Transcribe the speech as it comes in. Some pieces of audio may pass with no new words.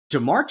Ja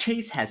Marr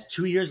Chase has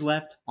 2 years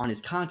left on his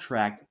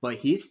contract, but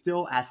he's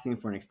still asking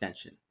for an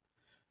extension.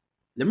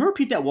 Let me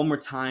repeat that one more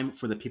time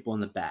for the people in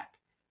the back.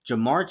 Ja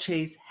Marr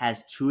Chase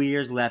has 2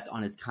 years left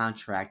on his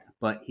contract,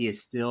 but he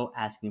is still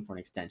asking for an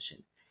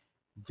extension.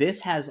 This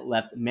has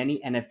left many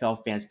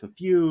NFL fans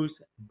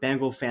confused,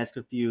 Bengal fans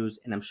confused,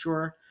 and I'm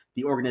sure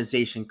the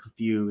organization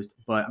confused.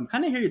 But I'm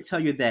kind of here to tell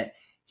you that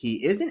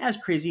he isn't as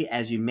crazy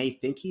as you may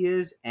think he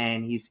is,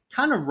 and he's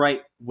kind of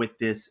right with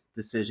this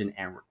decision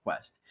and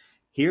request.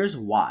 Here's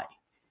why.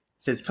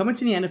 Since coming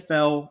to the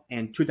NFL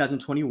in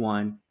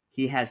 2021,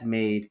 he has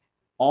made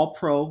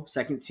All-Pro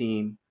second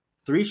team,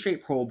 3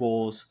 straight Pro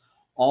Bowls,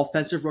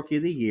 Offensive Rookie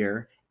of the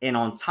Year, and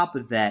on top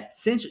of that,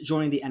 since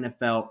joining the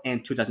NFL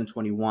in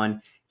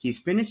 2021, he's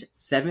finished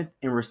 7th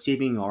in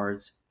receiving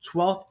yards,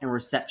 12th in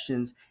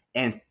receptions,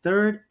 and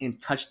 3rd in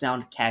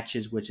touchdown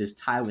catches, which is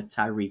tied with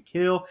Tyreek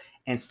Hill,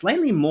 and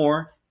slightly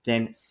more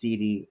than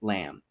CeeDee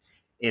Lamb.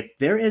 If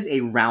there is a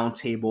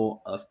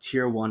roundtable of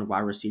Tier 1 wide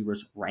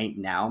receivers right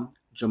now,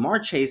 Ja Marr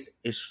Chase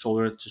is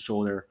shoulder to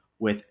shoulder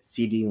with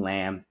CeeDee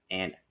Lamb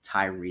and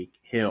Tyreek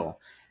Hill.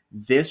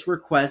 This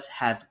request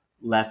have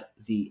left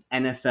the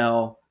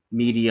NFL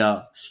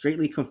media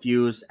straightly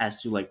confused as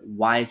to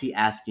why is he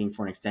asking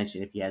for an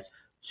extension if he has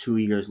 2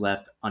 years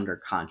left under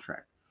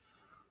contract.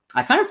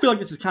 I kind of feel like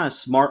this is kind of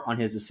smart on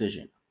his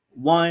decision.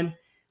 One,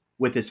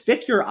 with his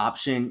 5th-year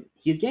option,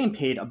 he's getting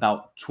paid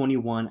about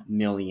 $21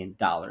 million,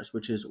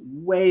 which is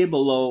way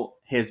below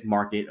his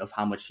market of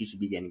how much he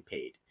should be getting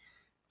paid.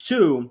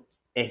 Two,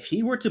 if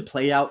he were to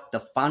play out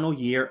the final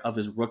year of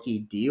his rookie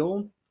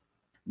deal,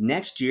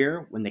 next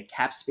year when the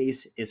cap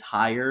space is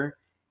higher,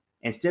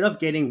 instead of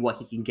getting what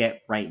he can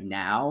get right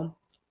now,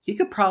 he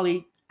could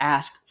probably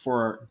ask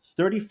for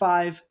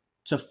 $35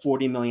 to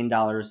 $40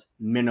 million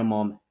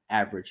minimum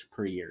average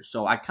per year.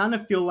 So I kind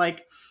of feel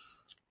like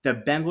the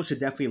Bengals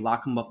should definitely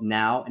lock him up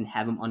now and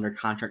have him under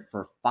contract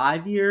for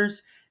 5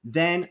 years,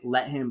 then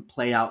let him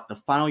play out the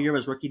final year of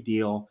his rookie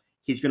deal.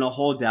 He's going to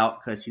hold out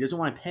because he doesn't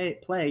want to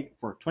play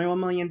for $21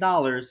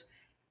 million,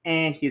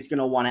 and he's going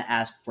to want to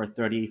ask for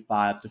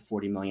 $35 to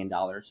 $40 million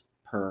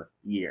per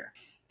year.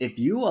 If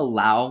you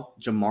allow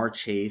Ja Marr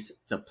Chase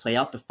to play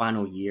out the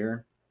final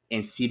year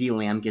and CeeDee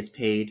Lamb gets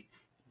paid,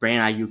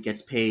 Brandon Ayuk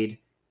gets paid,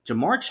 Ja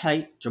Marr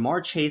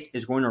Chase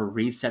is going to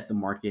reset the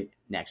market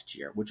next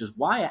year, which is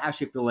why I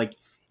actually feel like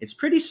it's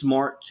pretty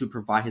smart to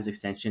provide his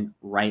extension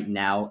right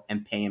now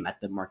and pay him at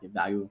the market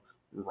value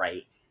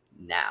right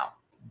now.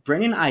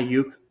 Brandon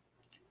Ayuk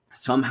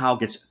somehow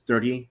gets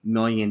 $30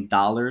 million.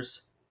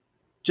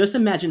 Just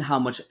imagine how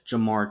much Ja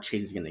Marr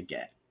Chase is going to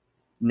get.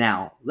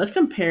 Now, let's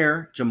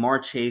compare Ja Marr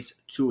Chase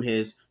to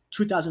his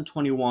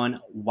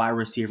 2021 wide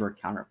receiver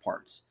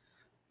counterparts.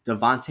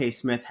 Devonta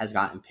Smith has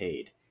gotten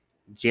paid.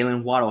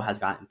 Jaylen Waddle has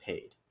gotten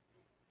paid.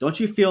 Don't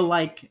you feel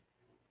like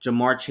Ja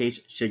Marr Chase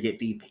should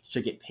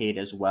get paid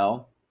as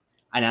well?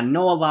 And I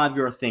know a lot of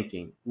you are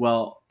thinking,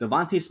 well,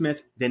 Devonta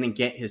Smith didn't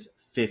get his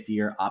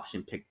 5th-year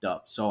option picked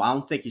up, so I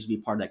don't think he should be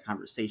part of that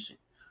conversation.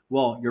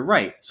 Well, you're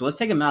right. So let's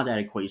take him out of that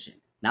equation.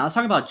 Now let's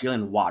talk about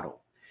Jaylen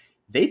Waddle.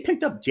 They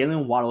picked up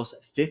Jaylen Waddle's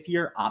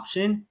 5th-year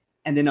option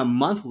and then a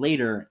month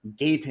later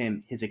gave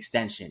him his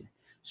extension.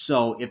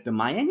 So if the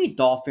Miami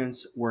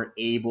Dolphins were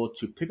able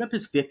to pick up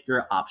his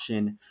 5th-year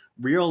option,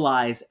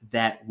 realize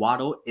that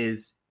Waddle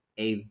is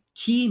a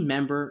key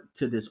member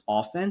to this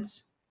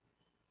offense,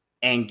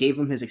 and gave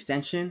him his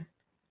extension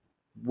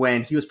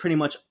when he was pretty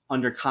much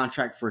under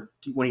contract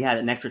when he had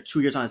an extra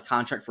 2 years on his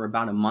contract for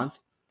about a month,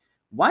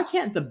 why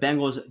can't the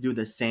Bengals do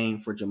the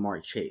same for Ja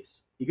Marr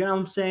Chase? You get what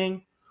I'm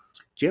saying?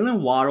 Jaylen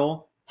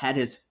Waddle had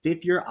his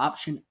 5th-year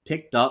option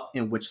picked up,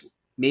 in which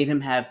made him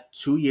have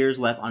 2 years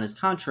left on his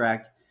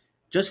contract,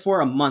 just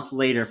for a month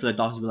later for the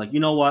Dolphins to be like, you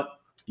know what?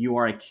 You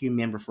are a key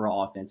member for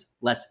our offense.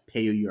 Let's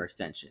pay you your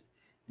extension.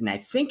 And I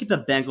think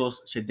the Bengals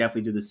should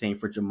definitely do the same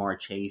for Ja Marr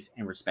Chase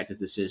and respect his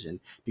decision,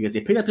 because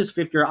they picked up his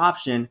 5th-year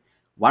option.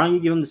 Why don't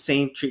you give him the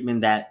same treatment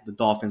that the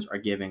Dolphins are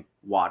giving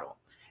Waddle?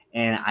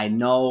 And I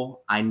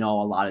know a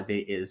lot of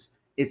it is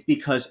it's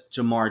because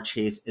Ja Marr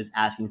Chase is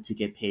asking to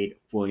get paid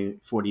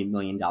 $40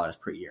 million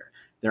per year.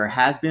 There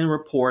has been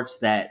reports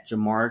that Ja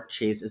Marr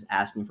Chase is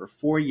asking for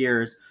 4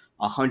 years,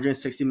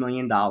 $160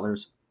 million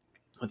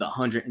with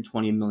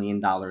 $120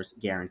 million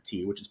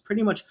guarantee, which is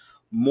pretty much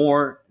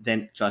more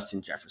than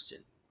Justin Jefferson.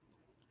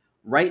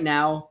 Right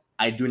now,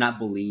 I do not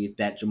believe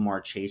that Ja Marr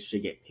Chase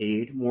should get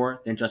paid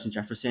more than Justin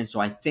Jefferson. So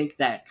I think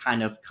that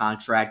kind of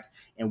contract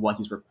and what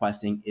he's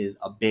requesting is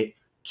a bit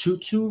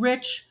too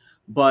rich.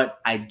 But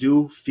I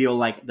do feel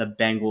like the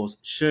Bengals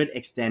should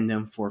extend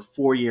him for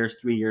 4 years,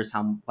 3 years,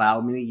 how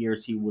many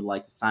years he would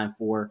like to sign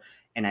for,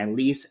 and at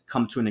least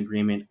come to an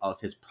agreement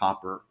of his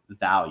proper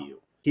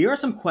value. Here are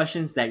some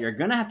questions that you're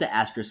going to have to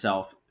ask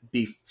yourself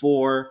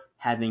before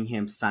having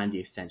him sign the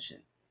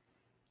extension.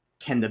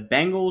 Can the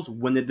Bengals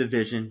win the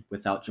division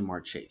without Ja Marr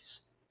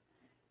Chase?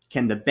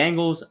 Can the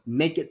Bengals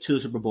make it to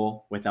the Super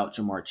Bowl without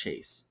Ja Marr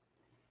Chase?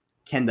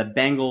 Can the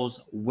Bengals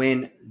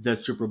win the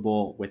Super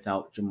Bowl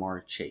without Ja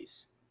Marr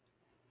Chase?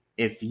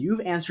 If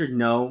you've answered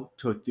no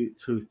to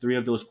 3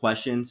 of those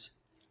questions,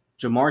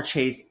 Ja Marr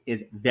Chase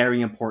is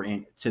very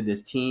important to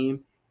this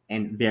team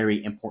and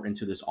very important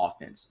to this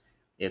offense.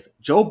 If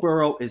Joe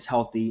Burrow is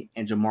healthy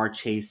and Ja Marr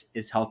Chase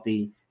is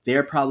healthy,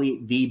 they're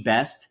probably the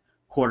best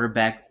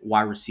quarterback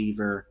wide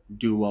receiver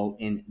duo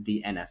in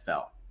the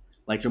NFL.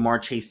 Like Ja Marr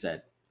Chase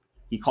said,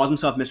 he calls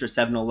himself Mr.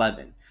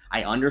 7-Eleven.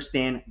 I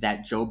understand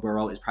that Joe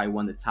Burrow is probably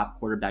one of the top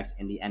quarterbacks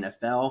in the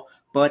NFL,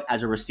 but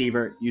as a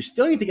receiver, you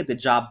still need to get the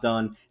job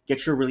done,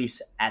 get your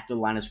release at the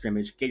line of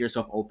scrimmage, get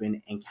yourself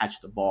open, and catch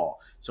the ball.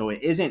 So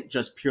it isn't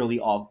just purely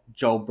off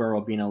Joe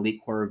Burrow being an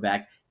elite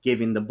quarterback,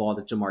 giving the ball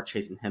to Ja Marr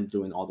Chase and him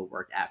doing all the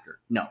work after.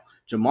 No,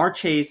 Ja Marr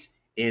Chase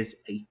is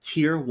a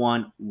tier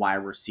 1 wide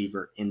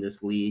receiver in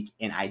this league,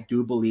 and I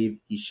do believe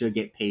he should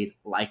get paid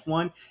like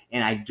one,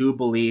 and I do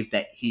believe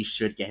that he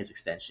should get his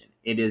extension.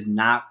 It is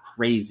not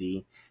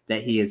crazy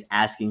that he is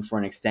asking for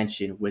an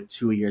extension with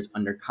 2 years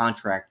under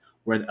contract,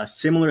 where a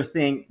similar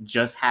thing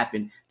just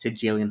happened to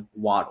Jaylen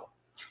Waddle.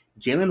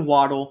 Jaylen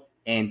Waddle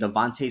and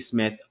Devonta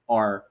Smith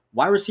are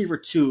wide receiver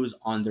 2s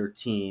on their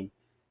team.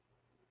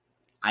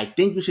 I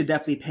think you should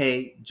definitely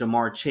pay Ja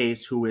Marr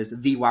Chase, who is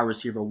the wide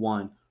receiver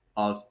 1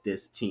 of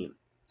this team.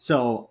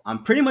 So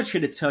I'm pretty much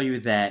here to tell you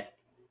that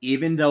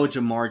even though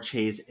Ja Marr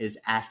Chase is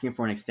asking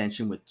for an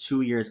extension with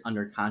 2 years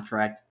under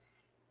contract,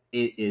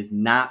 it is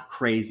not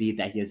crazy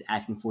that he is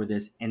asking for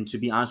this. And to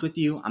be honest with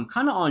you, I'm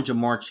kind of on Ja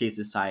Marr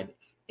Chase's side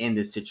in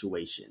this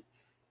situation.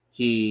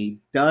 He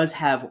does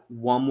have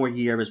one more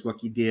year of his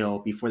rookie deal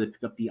before they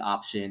pick up the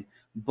option.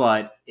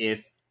 But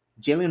if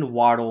Jaylen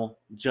Waddle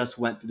just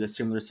went through the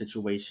similar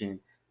situation,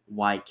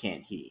 why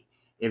can't he?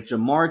 If Ja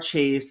Marr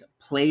Chase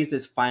plays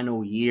this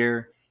final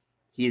year,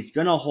 he's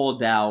going to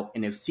hold out.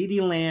 And if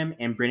CeeDee Lamb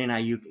and Brandon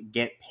Ayuk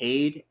get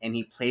paid and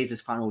he plays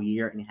his final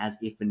year and has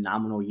a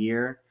phenomenal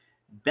year,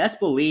 best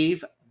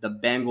believe the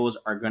Bengals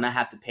are going to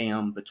have to pay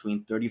him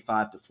between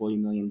 $35 to $40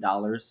 million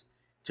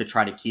to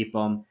try to keep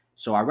him.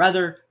 So I'd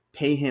rather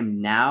pay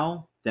him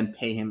now than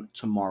pay him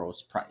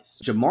tomorrow's price.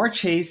 Ja Marr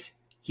Chase,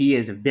 he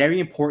is very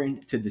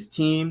important to this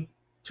team,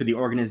 to the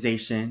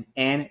organization,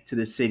 and to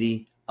the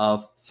city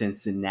of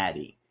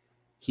Cincinnati.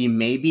 He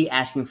may be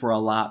asking for a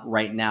lot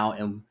right now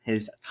in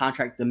his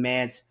contract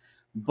demands,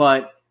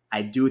 but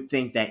I do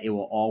think that it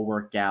will all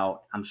work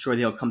out. I'm sure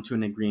they'll come to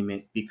an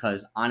agreement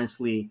because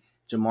honestly,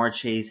 Ja Marr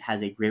Chase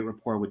has a great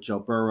rapport with Joe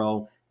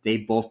Burrow. They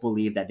both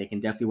believe that they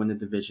can definitely win the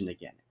division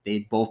again. They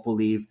both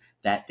believe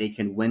that they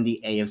can win the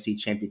AFC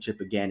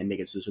Championship again and make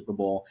it to the Super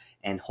Bowl.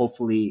 And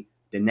hopefully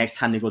the next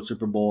time they go to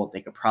Super Bowl,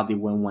 they could probably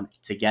win one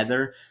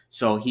together.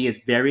 So he is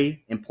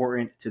very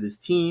important to this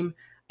team.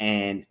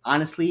 And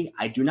honestly,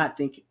 I do not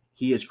think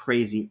he is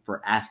crazy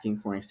for asking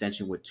for an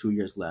extension with 2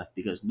 years left,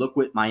 because look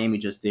what Miami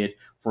just did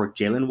for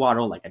Jaylen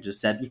Waddle. Like I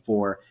just said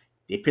before,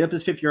 they picked up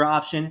his 5th-year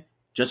option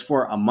just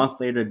for a month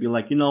later to be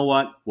like, you know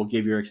what, we'll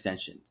give you your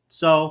extension.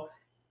 So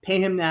pay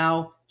him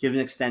now, give him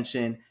an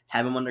extension,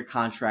 have him under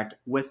contract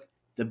with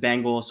the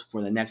Bengals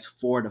for the next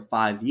 4 to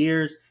 5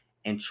 years,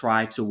 and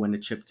try to win a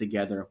chip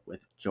together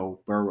with Joe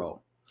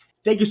Burrow.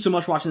 Thank you so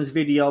much for watching this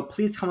video.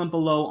 Please comment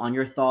below on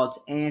your thoughts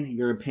and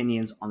your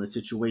opinions on the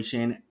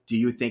situation. Do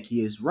you think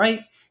he is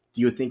right? Do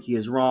you think he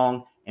is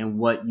wrong? And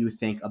what you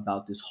think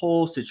about this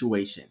whole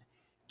situation.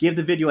 Give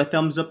the video a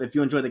thumbs up if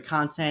you enjoy the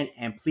content,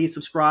 and please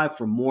subscribe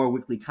for more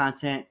weekly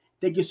content.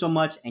 Thank you so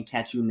much, and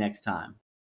catch you next time.